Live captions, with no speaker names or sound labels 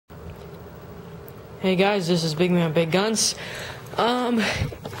Hey guys, this is Big Man Big Guns.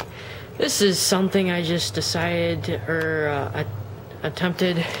 This is something I just decided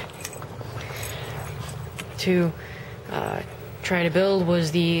attempted to try to build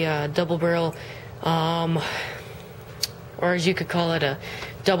was the double barrel, or as you could call it, a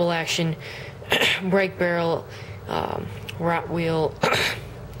double action brake barrel Rottweil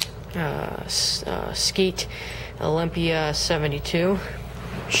skeet Olympia 72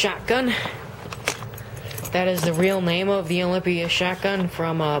 shotgun. That is the real name of the Olympia shotgun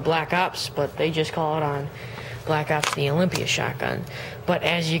from Black Ops, but they just call it on Black Ops the Olympia shotgun. But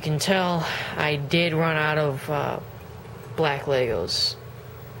as you can tell, I did run out of black Legos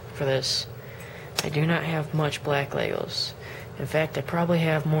for this. I do not have much black Legos. In fact, I probably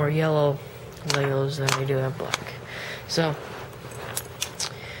have more yellow Legos than I do have black. So,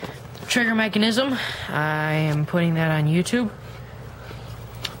 trigger mechanism, I am putting that on YouTube.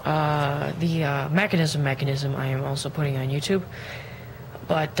 The mechanism I am also putting on YouTube.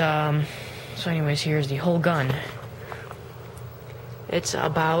 But, so anyways, here's the whole gun. It's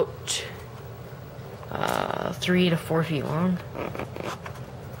about 3 to 4 feet long.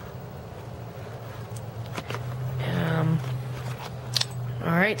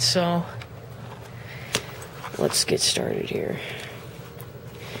 Alright, so let's get started here.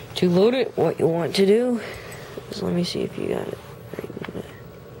 To load it, what you want to do is, let me see if you got it right in there.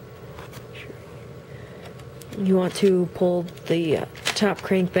 Sure. You want to pull the top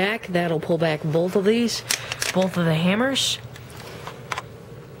crank back. That'll pull back both of these, both of the hammers.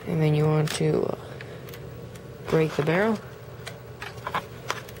 And then you want to break the barrel.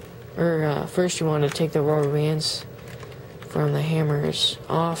 Or first you want to take the rubber bands from the hammers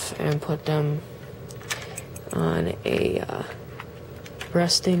off and put them on a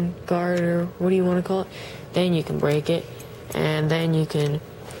resting guard, or what do you want to call it. Then you can break it, and then you can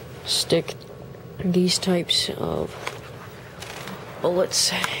stick these types of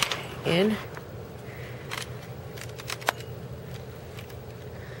bullets in.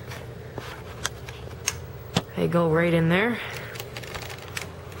 They go right in there.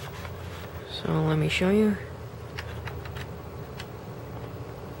 So let me show you.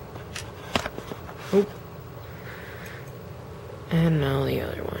 Oop. And now the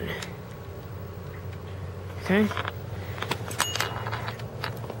other one. Okay.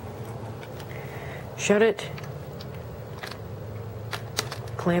 Shut it.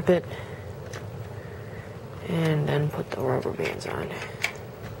 Clamp it. And then put the rubber bands on.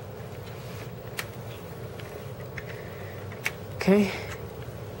 Okay.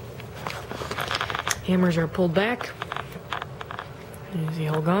 Hammers are pulled back. Here's the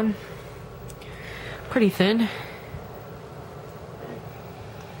whole gun. Pretty thin.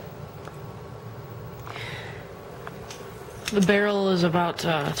 The barrel is about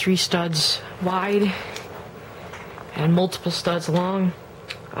 3 studs wide and multiple studs long.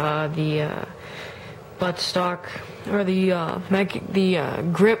 The buttstock, or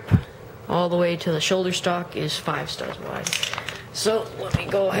the grip, all the way to the shoulder stock is 5 studs wide. So let me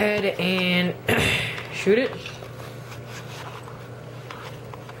go ahead and shoot it.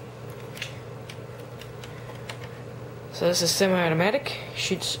 So this is semi-automatic,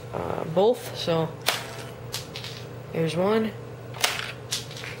 shoots both, so there's one, and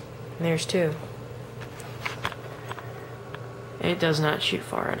there's 2. It does not shoot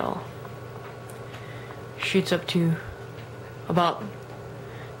far at all. Shoots up to about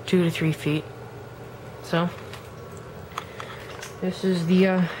 2 to 3 feet. So, this is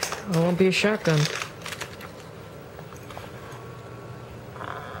the Olympia shotgun.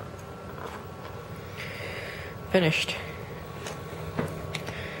 Finished.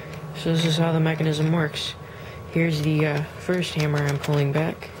 So this is how the mechanism works. Here's the first hammer I'm pulling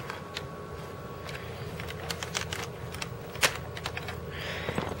back.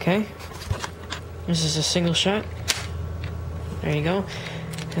 Okay. This is a single shot. There you go.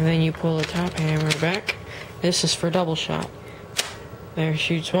 And then you pull the top hammer back. This is for double shot. There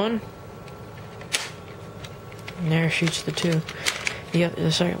shoots 1. And there shoots the 2.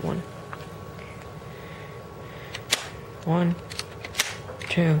 The second one. 1,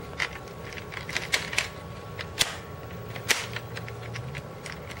 2.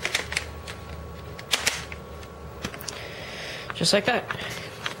 Just like that.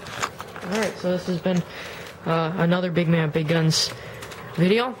 Alright, so this has been another Big Man Big Guns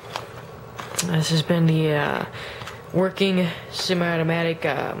video. This has been the working semi-automatic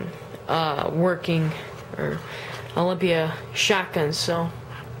working or Olympia shotgun. So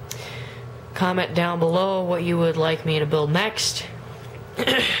comment down below what you would like me to build next.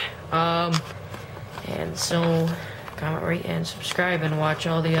 And so comment, rate, and subscribe, and watch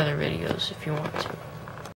all the other videos if you want to.